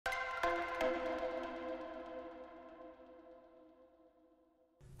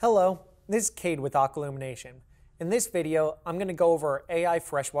Hello, this is Cade with AquaIllumination. In this video, I'm going to go over our AI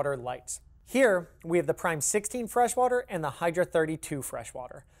freshwater lights. Here, we have the Prime 16 freshwater and the Hydra 32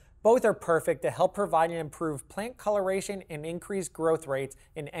 freshwater. Both are perfect to help provide and improve plant coloration and increase growth rates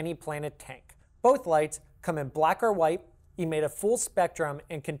in any planted tank. Both lights come in black or white, emit a full spectrum,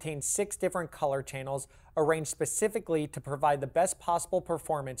 and contain 6 different color channels arranged specifically to provide the best possible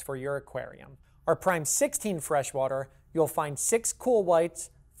performance for your aquarium. Our Prime 16 freshwater, you'll find 6 cool whites,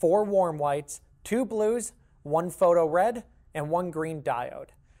 4 warm whites, 2 blues, 1 photo red, and 1 green diode.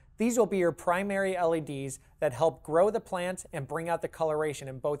 These will be your primary LEDs that help grow the plants and bring out the coloration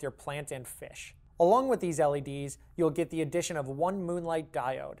in both your plant and fish. Along with these LEDs, you'll get the addition of 1 Moonlight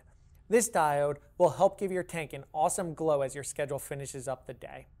diode. This diode will help give your tank an awesome glow as your schedule finishes up the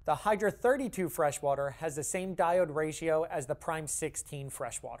day. The Hydra 32 freshwater has the same diode ratio as the Prime 16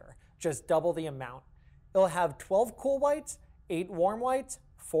 freshwater, just double the amount. It'll have 12 cool whites, 8 warm whites,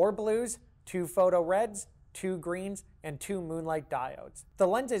 4 blues, 2 photo reds, 2 greens, and 2 Moonlight diodes. The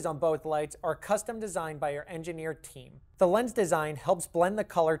lenses on both lights are custom designed by our engineer team. The lens design helps blend the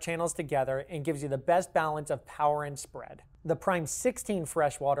color channels together and gives you the best balance of power and spread. The Prime 16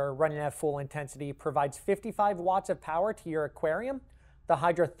 freshwater running at full intensity provides 55 watts of power to your aquarium. The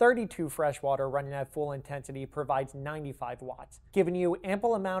Hydra 32 freshwater running at full intensity provides 95 watts, giving you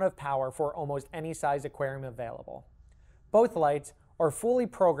ample amount of power for almost any size aquarium available. Both lights are fully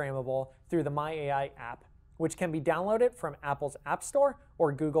programmable through the MyAI app, which can be downloaded from Apple's App Store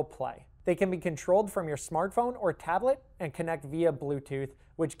or Google Play. They can be controlled from your smartphone or tablet and connect via Bluetooth,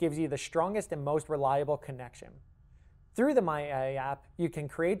 which gives you the strongest and most reliable connection. Through the MyAI app, you can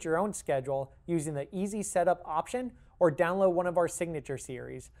create your own schedule using the EasySetup option or download one of our signature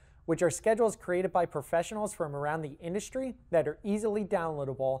series, which are schedules created by professionals from around the industry that are easily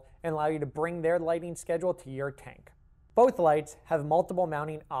downloadable and allow you to bring their lighting schedule to your tank. Both lights have multiple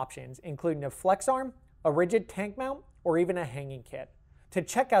mounting options, including a flex arm, a rigid tank mount, or even a hanging kit. To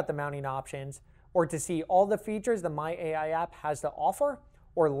check out the mounting options, or to see all the features the MyAI app has to offer,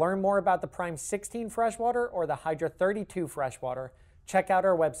 or learn more about the Prime 16 freshwater or the Hydra 32 freshwater, check out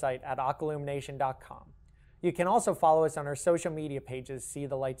our website at AquaIllumination.com. You can also follow us on our social media pages to see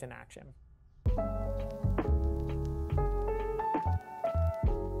the lights in action.